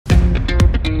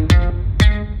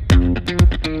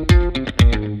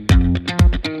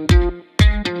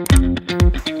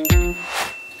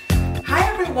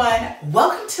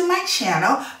my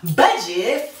channel,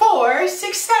 Budget for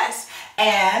Success.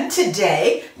 And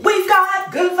today we've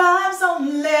got good vibes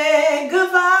only,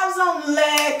 good vibes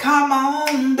only. Come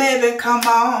on, baby, come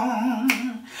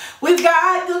on. We've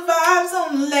got good vibes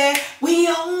only. We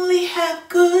only have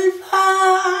good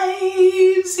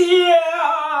vibes,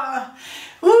 yeah.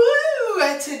 Woo!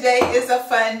 And today is a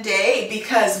fun day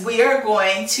because we are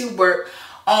going to work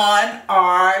on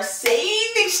our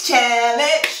savings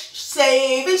challenge.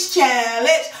 Savings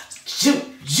challenge. Zoop,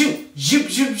 zoop, zoop,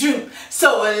 zoop, zoop.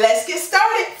 So let's get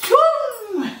started.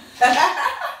 Woo!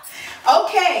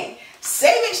 Okay,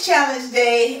 savings challenge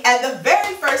day. And the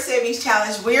very first savings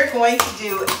challenge we're going to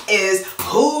do is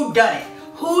who done it?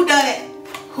 Who done it?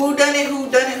 Who done it? Who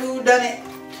done it? Who done it?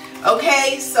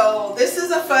 Okay, so this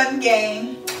is a fun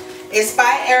game. It's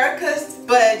by Erica's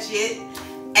Budget.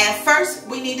 And first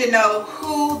we need to know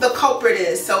who the culprit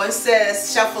is. So it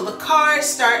says shuffle the cards,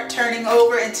 start turning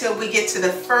over until we get to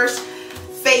the first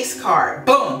face card.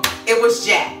 Boom, it was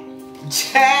Jack.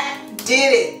 Jack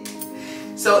did it.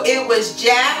 So it was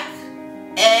Jack.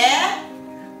 And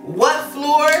what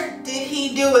floor did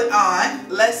he do it on?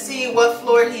 Let's see what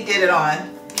floor he did it on.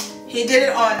 He did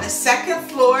it on the second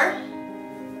floor.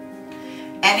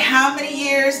 And how many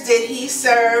years did he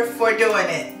serve for doing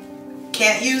it?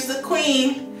 Can't use the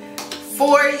queen.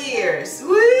 4 years.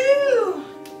 Woo!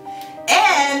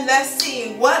 And let's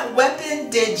see, what weapon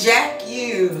did Jack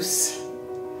use?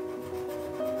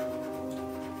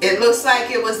 It looks like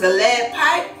it was the lead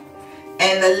pipe.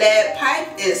 And the lead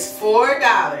pipe is $4.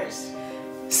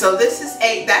 So this is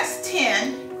 8, that's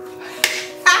 10.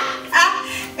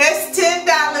 It's $10.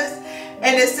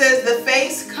 And it says the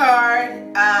face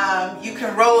card, you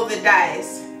can roll the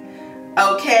dice.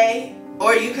 Okay?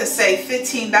 Or you could say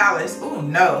 $15. Ooh,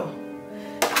 no.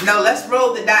 No, let's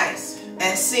roll the dice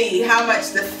and see how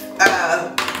much the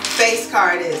face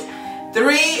card is.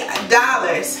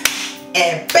 $3.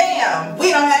 And bam!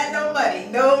 We don't have no money.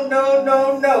 No, no,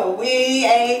 no, no. We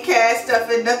ain't cash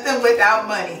stuffing nothing without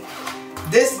money.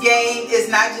 This game is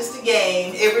not just a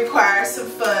game. It requires some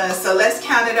fun. So let's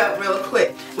count it up real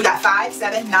quick. We got 5,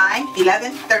 7, 9,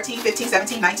 11, 13, 15,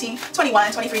 17, 19,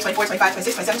 21, 23, 24, 25,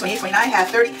 26, 27, 28, 29, half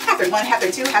 30, half 31, half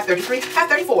 32, half 33, half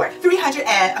 34.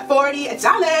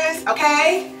 $340.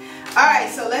 Okay? Alright,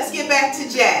 so let's get back to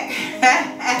Jack.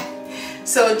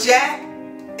 So Jack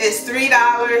is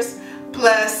 $3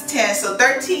 plus 10. So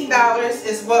 $13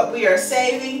 is what we are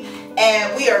saving.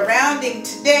 And we are rounding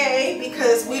today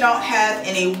because we don't have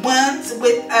any ones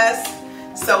with us.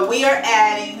 So we are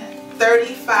adding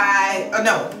 35. Oh,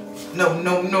 no.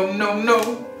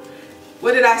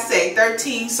 What did I say?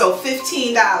 13. So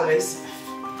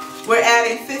 $15. We're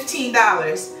adding $15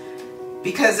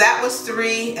 because that was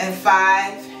 3 and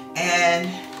 5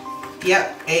 and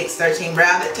yep, 8, 13.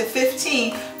 Round it to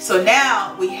 15. So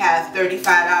now we have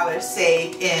 $35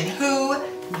 saved in Who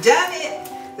Done It?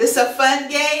 This is a fun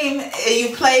game.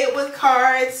 You play it with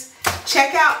cards.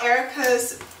 Check out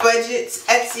Erica's Budget's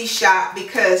Etsy shop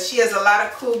because she has a lot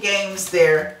of cool games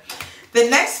there. The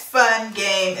next fun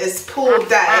game is pool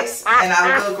dice. And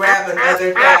I'll go grab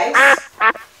another dice.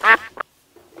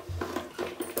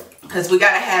 Because we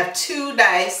got to have 2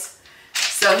 dice.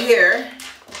 So here.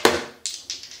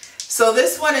 So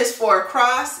this one is for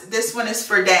across. This one is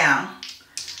for down.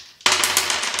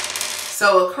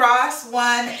 So across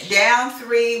 1, down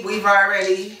 3, we've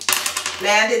already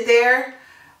landed there.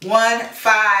 1,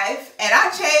 5, and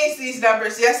I changed these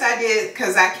numbers. Yes, I did,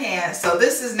 because I can. So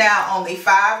this is now only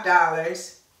 $5.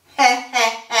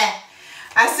 I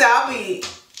said I'll be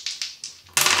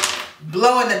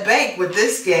blowing the bank with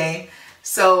this game.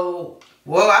 So,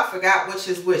 whoa, I forgot which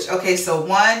is which. Okay, so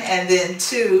 1 and then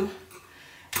 2.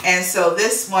 And so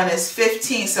this one is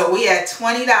 15. So we had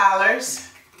 $20.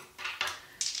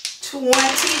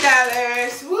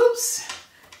 $20. Whoops.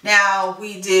 Now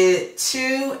we did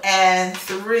 2 and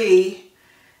 3.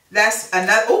 That's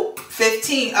another. Oh,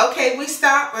 15. Okay, we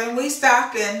stopped and we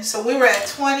stopping. So we were at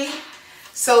 20.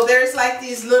 So there's like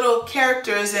these little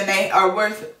characters and they are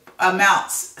worth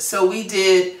amounts. So we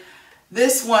did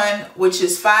this one, which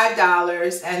is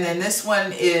 $5, and then this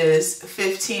one is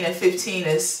 15, and 15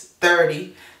 is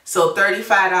 30. So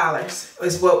 $35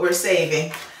 is what we're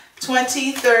saving.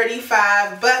 20,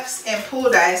 35 bucks in pool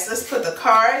dice. Let's put the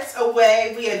cards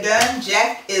away. We are done.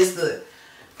 Jack is the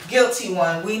guilty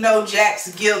one. We know Jack's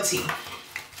guilty.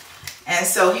 And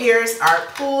so here's our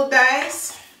pool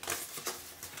dice.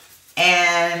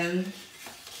 And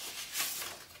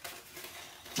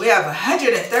we have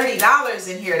 $130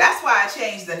 in here. That's why I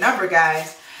changed the number,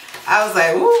 guys. I was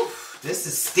like, ooh, this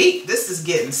is steep. This is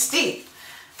getting steep.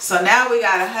 So now we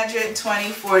got 120,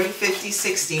 40, 50,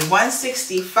 60,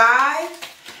 165.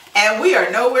 And we are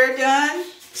nowhere done.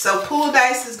 So Pool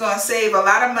Dice is going to save a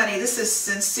lot of money. This is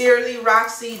Sincerely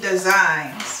Roxy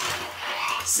Designs.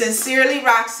 Sincerely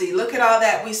Roxy. Look at all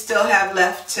that we still have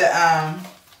left to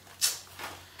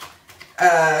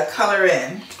color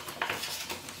in.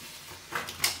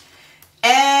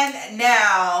 And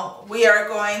now we are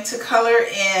going to color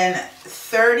in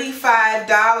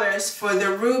 $35 for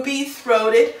the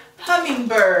ruby-throated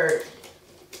hummingbird.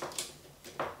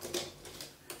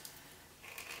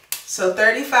 So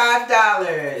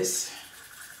 $35.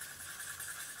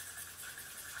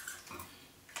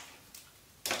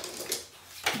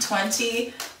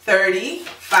 20,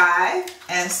 35,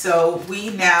 and so we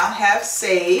now have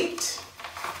saved.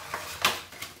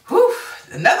 Whew,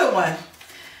 another one.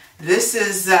 This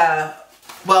is,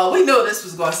 well, we knew this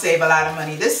was going to save a lot of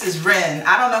money. This is Ren.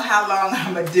 I don't know how long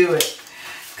I'm going to do it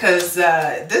because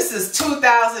this is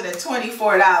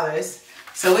 $2,024.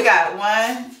 So we got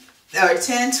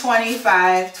 10,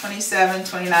 25, 27,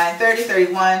 29, 30,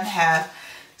 31, half.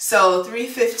 So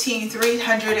 $315,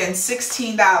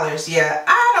 $316. Yeah,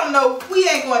 I don't know. We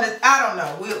ain't going to, I don't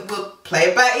know. We'll play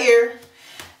it by ear.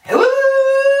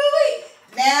 Ooh,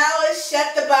 now it's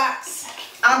Shut the Box.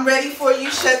 I'm ready for you,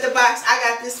 Shut the Box. I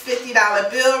got this $50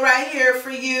 bill right here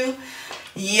for you.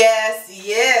 Yes,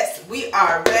 yes, we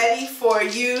are ready for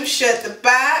you, Shut the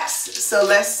Box. So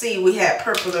let's see, we had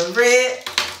purple and red.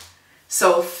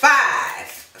 So 5.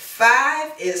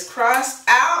 5 is crossed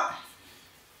out.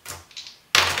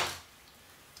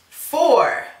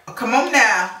 4. Oh, come on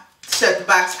now, Shut the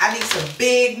Box. I need some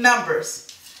big numbers.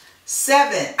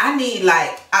 7. I need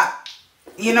like,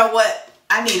 you know what?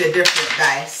 I need a different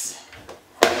dice.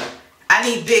 I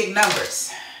need big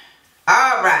numbers.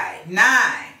 All right, 9.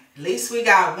 At least we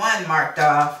got 1 marked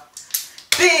off.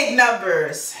 Big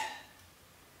numbers.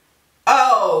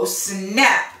 Oh,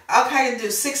 snap. Okay, I can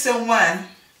do 6 and 1.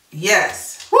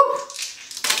 Yes. Woo.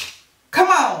 Come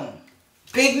on.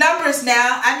 Big numbers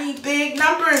now. I need big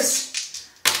numbers.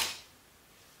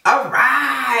 All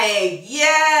right.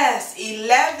 Yes.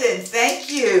 11. Thank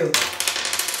you.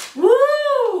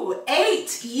 Woo.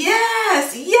 8.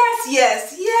 Yes. Yes,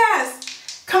 yes, yes.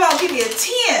 Come on, give me a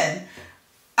 10.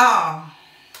 Oh,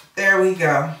 there we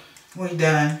go. We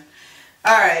done.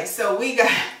 All right, so we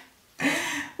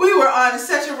were on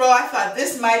such a roll. I thought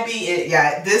this might be it.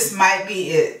 Yeah, this might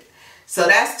be it. So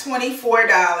that's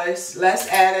 $24. Let's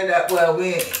add it up. Well,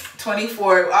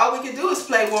 24. All we can do is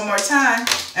play one more time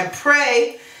and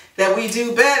pray that we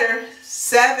do better.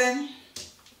 7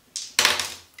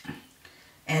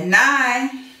 and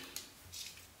 9.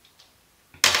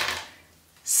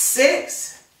 6.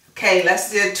 Okay,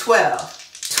 let's do 12.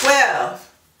 12.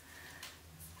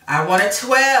 I want a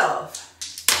 12.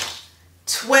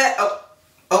 12.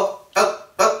 Oh,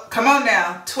 come on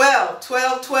now. 12,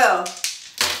 12, 12.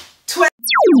 12.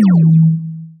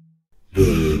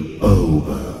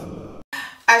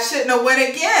 I shouldn't have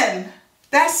went again.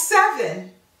 That's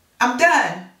 7. I'm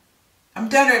done. I'm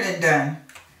doner than done.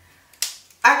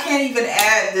 I can't even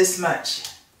add this much.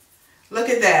 Look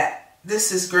at that.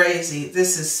 This is crazy.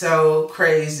 This is so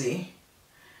crazy.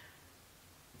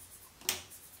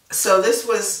 So this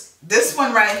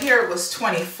one right here was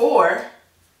 24.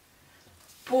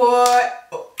 Boy,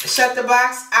 Shut the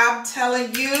Box. I'm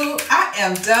telling you, I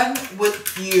am done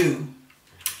with you.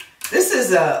 This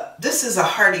is a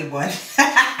hearty one.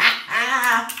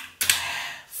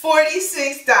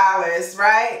 $46,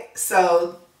 right?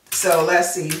 So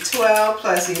let's see. 12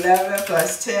 plus 11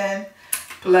 plus 10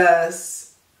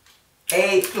 plus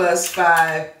 8 plus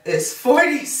 5 is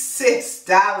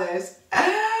 $46.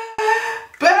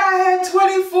 But I had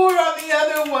 24 on the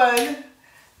other one.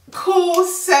 Cool,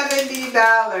 $70.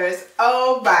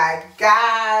 Oh my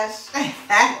gosh.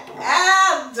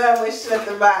 I'm done with Shut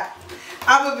the Box.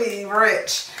 I'm gonna be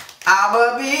rich. I'm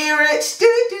gonna be rich.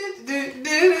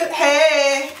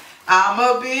 Hey, I'm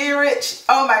gonna be rich.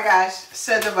 Oh my gosh,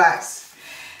 Shut the Box.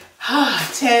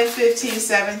 10, 15,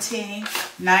 17,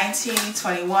 19,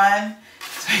 21,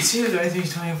 22, 23,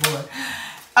 24.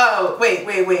 Oh, wait.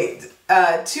 Wait.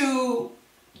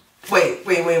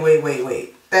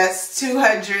 That's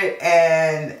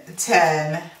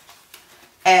 210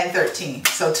 and 13.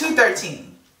 So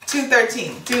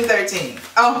 213.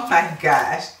 Oh my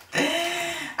gosh.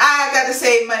 I got to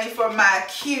save money for my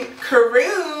cute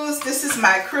cruise. This is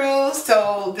my cruise.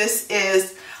 So this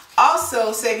is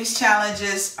also savings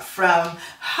challenges from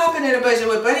Hopping in a Budget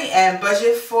with Bunny and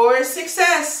Budget for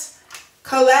Success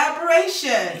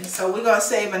collaboration. So we're going to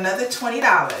save another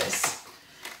 $20.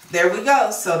 There we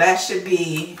go. So that should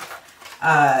be,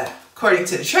 according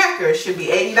to the tracker, it should be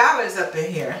 $80 up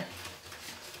in here.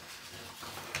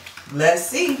 Let's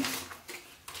see.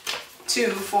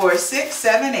 2, 4, 6,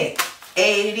 7, 8.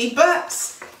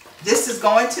 $80. This is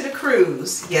going to the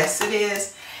cruise. Yes, it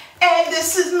is. And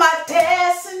this is my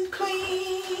dancing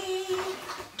queen.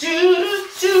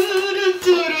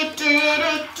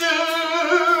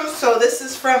 So this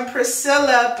is from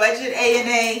Priscilla, Budget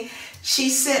A&A. She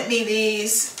sent me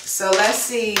these. So let's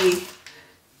see.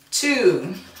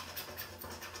 2.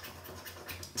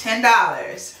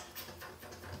 $10.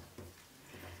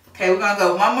 Okay, we're going to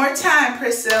go one more time,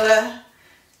 Priscilla.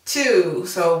 2.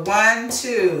 So 1,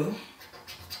 2.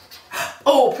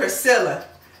 Oh, Priscilla.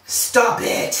 Stop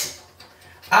it.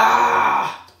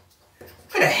 Ah.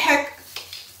 What the heck?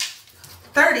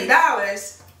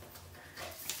 $30.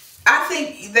 I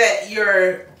think that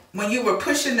when you were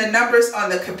pushing the numbers on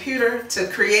the computer to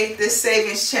create this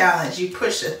savings challenge, you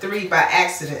pushed a 3 by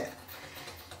accident.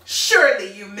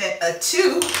 Surely you meant a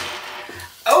 2.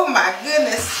 Oh my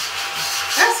goodness.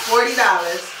 That's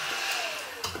 $40.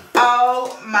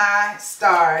 Oh my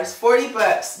stars.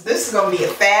 $40. This is going to be a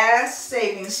fast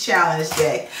savings challenge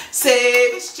day.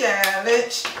 Savings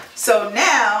challenge. So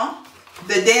now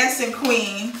the dancing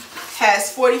queen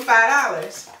has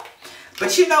 $45.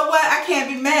 But you know what? I can't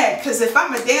be mad, because if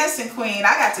I'm a dancing queen,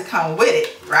 I got to come with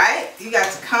it, right? You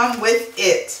got to come with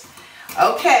it.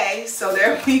 Okay, so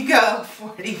there we go.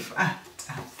 $45.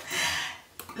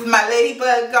 My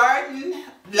Ladybug garden.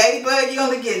 Ladybug, you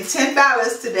only getting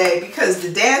 $10 today because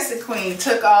the dancing queen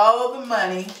took all the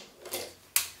money.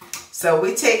 So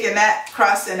we taking that,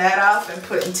 crossing that off and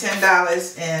putting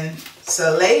 $10 in.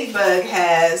 So Ladybug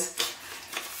has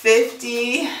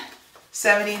 50,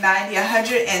 70, 90,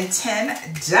 $110.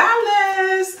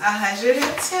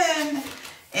 $110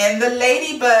 in the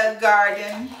Ladybug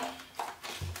garden.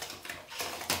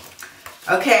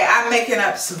 Okay, I'm making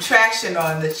up subtraction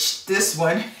on this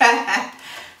one.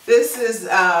 This is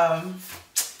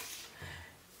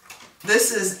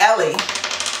Ellie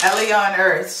on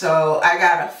Earth. So I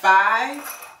got a 5,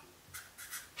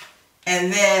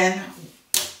 and then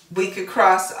we could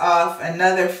cross off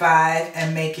another 5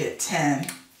 and make it 10.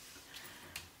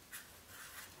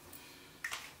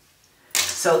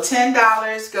 So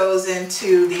 $10 goes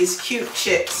into these cute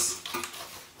chicks.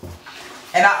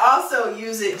 And I also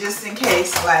use it just in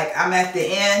case, like, I'm at the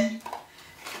end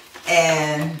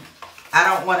and I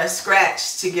don't want to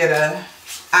scratch to get a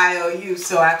IOU,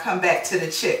 so I come back to the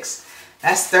chicks.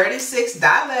 That's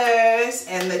 $36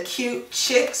 in the cute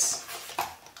chicks.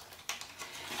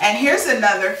 And here's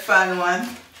another fun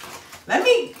one. Let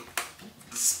me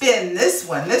spin this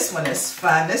one. This one is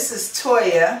fun. This is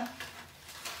Toya.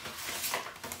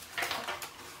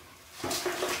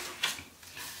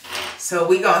 So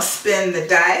we're going to spin the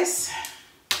dice.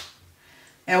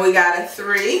 And we got a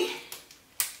 3.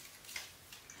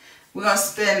 We're going to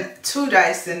spin 2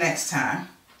 dice the next time.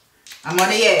 I'm on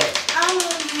the edge. I'm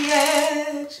on the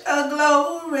edge of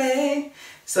glory.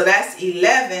 So that's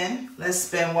 11. Let's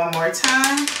spin one more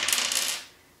time.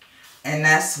 And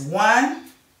that's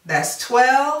 1. That's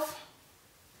 12.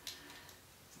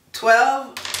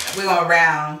 12. We're going to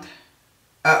round.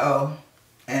 Uh-oh.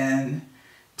 And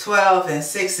 12 and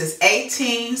 6 is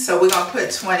 18. So we're going to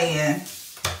put 20 in.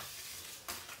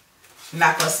 I'm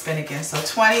not going to spin again. So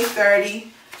 20, 30.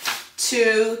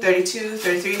 32,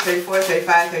 33, 34,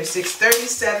 35, 36,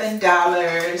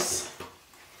 $37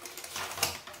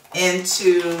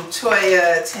 into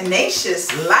Toya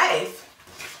Tenacious Life.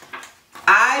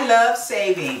 I love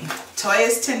saving.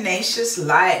 Toya's Tenacious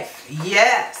Life.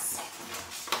 Yes.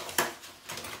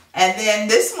 And then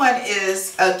this one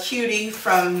is a cutie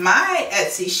from my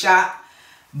Etsy shop,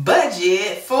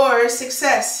 Budget for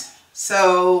Success.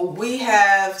 So we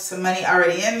have some money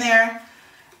already in there.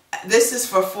 This is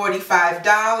for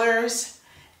 $45.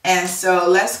 And so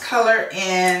let's color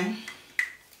in.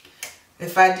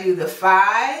 If I do the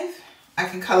 5, I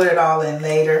can color it all in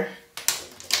later.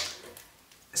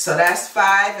 So that's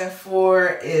 5 and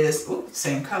 4 is, ooh,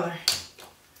 same color.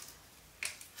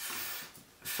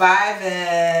 5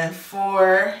 and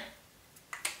 4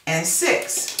 and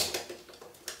 6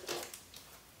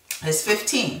 is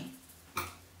 15.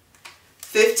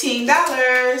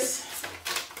 $15.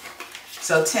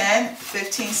 So 10,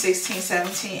 15, 16,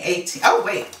 17, 18. Oh,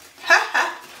 wait.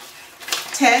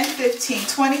 10, 15,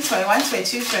 20, 21,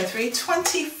 22, 23,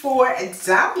 $24.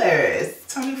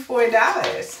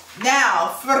 $24. Now,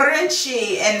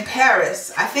 Frenchie in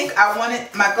Paris. I think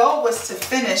my goal was to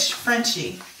finish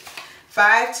Frenchie.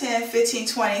 5, 10, 15,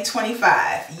 20,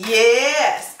 25.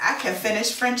 Yes, I can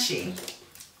finish Frenchie.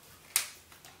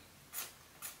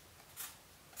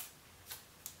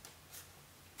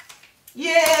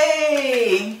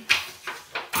 Yay!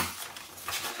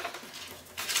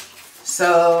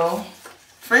 So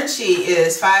Frenchie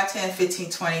is 5, 10, 15,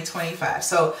 20, 25.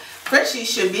 So Frenchie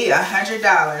should be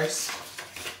 $100.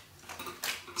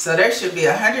 So there should be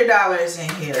 $100 in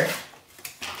here.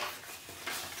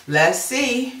 Let's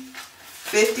see.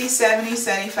 50, 70,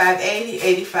 75, 80,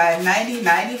 85, 90,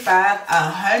 95,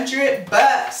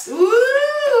 $100.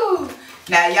 Woo!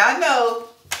 Now y'all know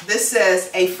this says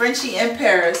a Frenchie in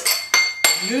Paris.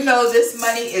 You know this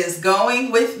money is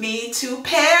going with me to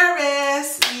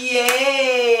Paris.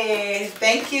 Yay!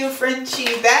 Thank you, Frenchie.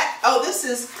 This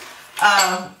is,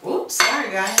 oops,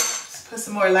 sorry guys. Let's put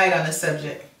some more light on the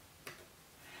subject.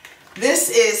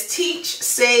 This is Teach,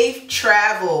 Save,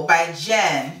 Travel by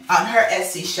Jen on her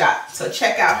Etsy shop. So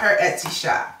check out her Etsy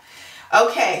shop.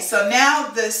 Okay, so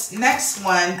now this next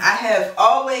one I have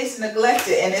always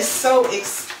neglected, and it's so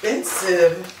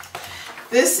expensive.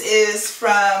 This is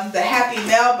from the Happy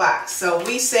MailBox. So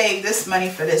we saved this money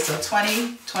for this. So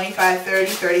 20, 25, 30,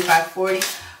 35, 40,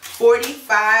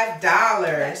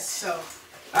 $45. So,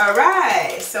 all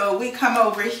right. So we come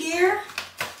over here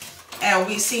and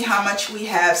we see how much we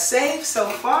have saved so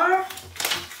far.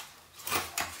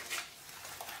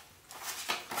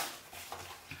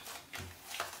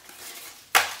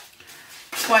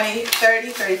 $20,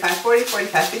 $30, $35, $40, $45,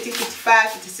 $50,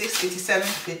 $55, $56, $57,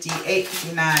 $58,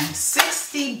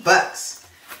 $59, $60.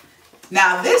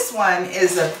 Now this one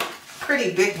is a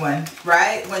pretty big one,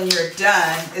 right? When you're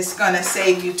done, it's gonna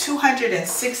save you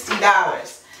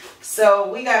 $260. So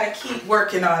we gotta keep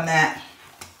working on that.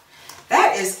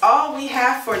 That is all we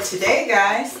have for today,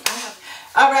 guys.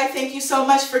 All right, thank you so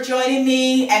much for joining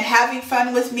me and having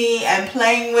fun with me and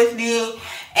playing with me.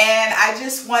 And I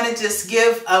just want to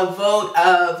give a vote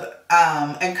of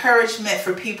encouragement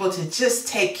for people to just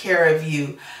take care of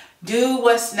you. Do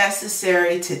what's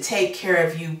necessary to take care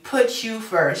of you. Put you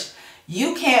first.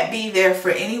 You can't be there for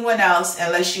anyone else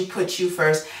unless you put you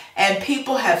first. And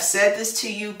people have said this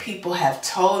to you. People have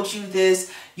told you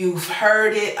this. You've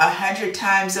heard it 100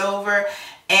 times over.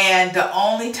 And the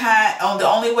only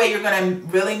way you're going to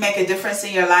really make a difference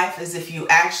in your life is if you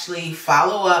actually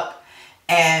follow up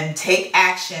and take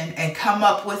action and come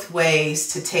up with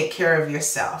ways to take care of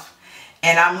yourself.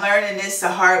 And I'm learning this the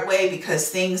hard way because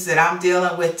things that I'm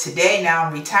dealing with today, now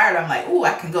I'm retired, I'm like, oh,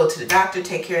 I can go to the doctor,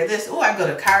 take care of this. Oh, I can go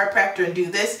to a chiropractor and do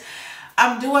this.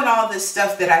 I'm doing all this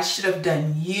stuff that I should have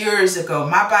done years ago.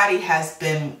 My body has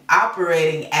been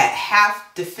operating at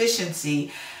half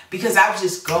deficiency because I was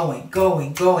just going.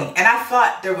 And I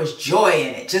thought there was joy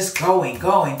in it, just going.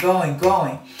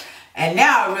 And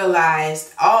now I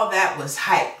realized all that was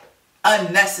hype,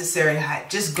 unnecessary hype,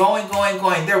 just going.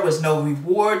 There was no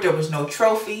reward. There was no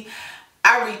trophy.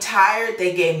 I retired.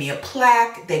 They gave me a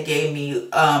plaque. They gave me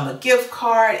a gift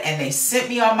card and they sent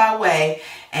me on my way.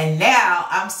 And now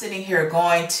I'm sitting here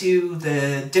going to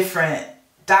the different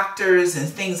doctors and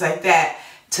things like that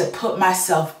to put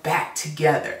myself back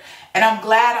together. And I'm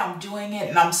glad I'm doing it.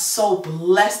 And I'm so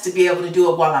blessed to be able to do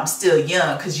it while I'm still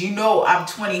young. Because you know I'm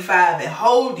 25 and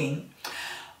holding.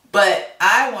 But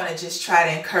I want to just try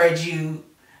to encourage you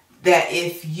that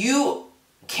if you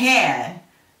can,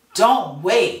 don't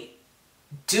wait.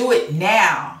 Do it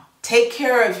now. Take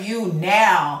care of you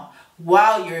now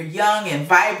while you're young and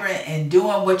vibrant and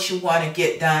doing what you want to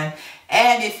get done.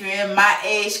 And if you're in my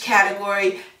age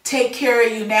category, take care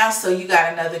of you now so you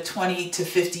got another 20 to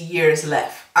 50 years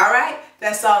left. All right,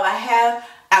 that's all I have.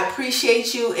 I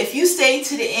appreciate you. If you stay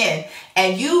to the end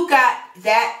and you got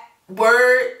that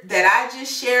word that I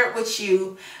just shared with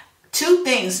you, two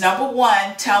things. Number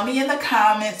one, tell me in the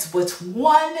comments what's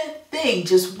one thing,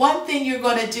 just one thing you're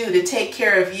going to do to take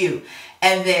care of you.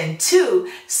 And then two,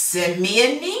 send me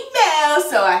an email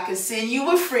so I can send you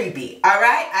a freebie. All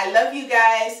right, I love you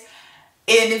guys.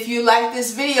 And if you like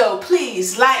this video,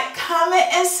 please like,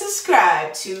 comment, and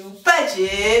subscribe to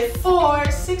Budget for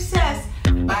Success.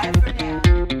 Bye for now.